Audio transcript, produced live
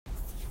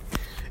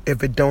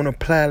If it don't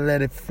apply,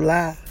 let it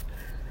fly.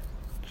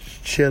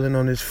 Just chilling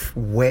on this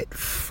wet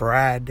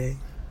Friday.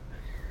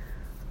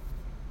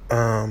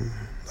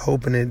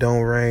 Hoping it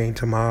don't rain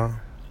tomorrow.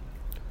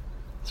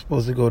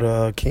 Supposed to go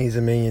to Kings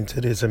Dominion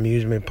to this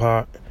amusement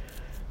park.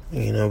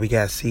 You know, we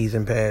got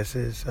season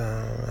passes.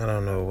 I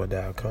don't know what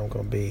the outcome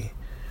gonna be.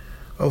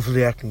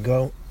 Hopefully I can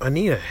go. I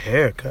need a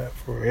haircut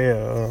for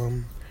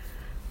real.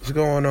 What's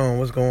going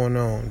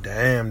on?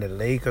 Damn, the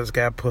Lakers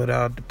got put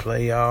out the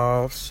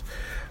playoffs.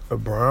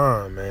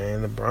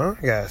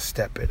 LeBron gotta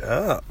step it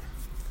up.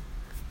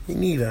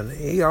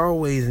 He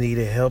always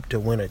needed help to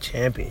win a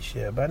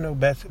championship. I know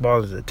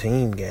basketball is a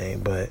team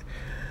game, but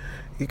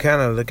you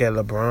kind of look at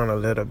LeBron a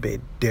little bit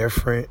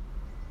different.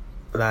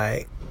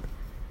 Like,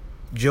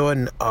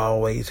 Jordan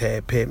always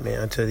had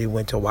Pittman until he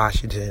went to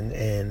Washington,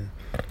 and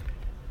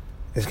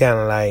it's kind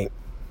of like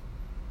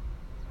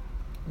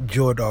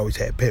Jordan always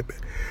had Pittman.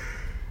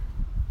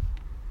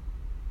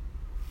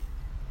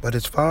 But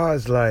as far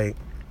as, like,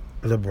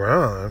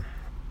 LeBron,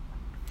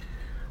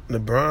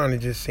 it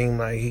just seemed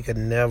like he could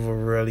never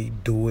really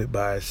do it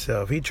by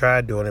himself. He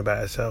tried doing it by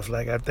himself.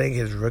 Like, I think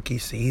his rookie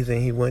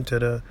season, he went to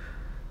the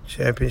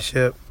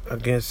championship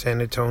against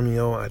San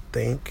Antonio, I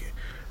think.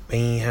 But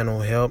he ain't had no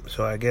help,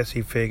 so I guess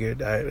he figured,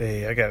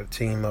 hey, I got to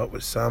team up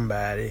with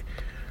somebody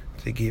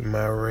to get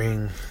my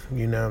ring.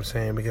 You know what I'm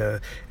saying?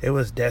 Because it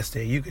was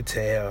destined. You could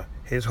tell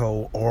his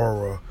whole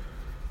aura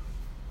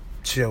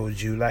showed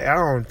you. Like, I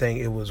don't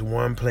think it was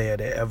one player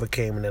that ever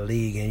came in the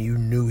league and you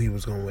knew he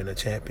was going to win a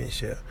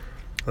championship.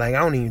 Like, I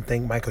don't even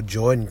think Michael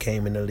Jordan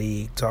came in the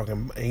league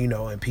talking,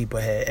 and people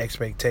had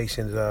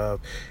expectations of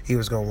he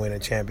was going to win a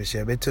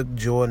championship. It took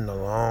Jordan a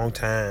long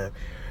time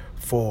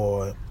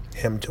for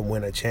him to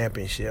win a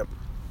championship.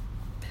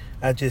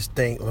 I just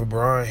think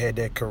LeBron had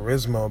that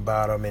charisma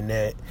about him and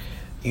that,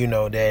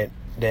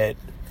 that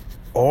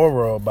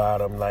aura about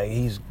him, like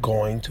he's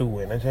going to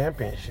win a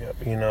championship.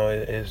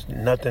 It's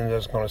nothing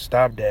that's going to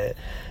stop that.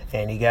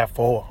 And he got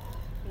 4,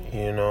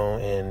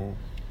 and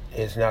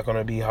it's not going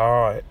to be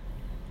hard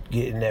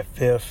getting that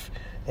 5th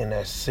and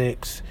that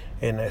 6th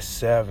and that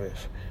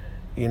 7th.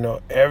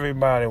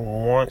 Everybody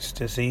wants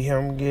to see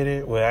him get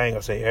it. Well, I ain't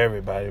going to say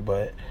everybody,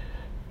 but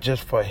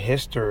just for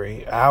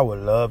history, I would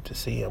love to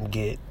see him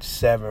get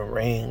 7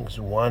 rings.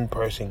 One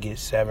person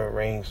gets 7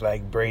 rings,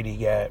 like Brady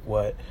got,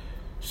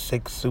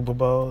 6 Super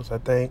Bowls, I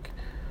think.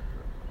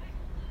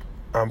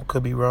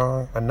 Could be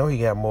wrong. I know he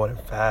got more than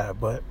 5,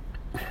 but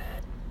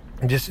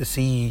just to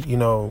see,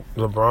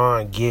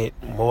 LeBron get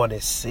more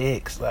than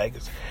 6. Like,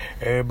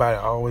 everybody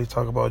always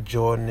talk about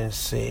Jordan and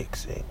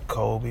 6 and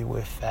Kobe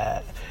with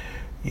 5.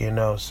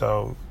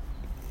 So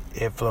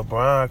if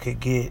LeBron could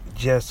get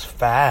just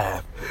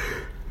 5,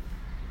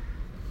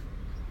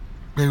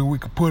 maybe we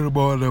could put him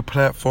on the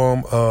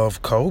platform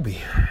of Kobe.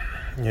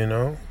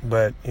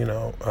 But,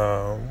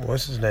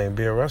 what's his name?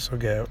 Bill Russell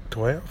got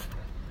 12.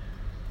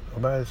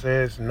 Nobody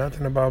says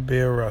nothing about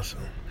Bill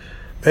Russell.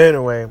 But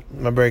anyway,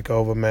 my break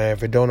over, man.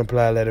 If it don't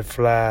apply, let it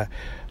fly.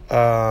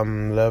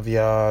 Love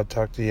y'all.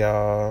 Talk to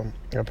y'all.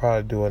 I'll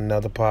probably do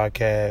another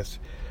podcast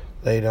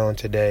later on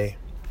today.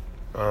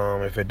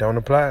 If it don't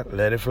apply,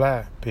 let it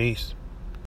fly. Peace.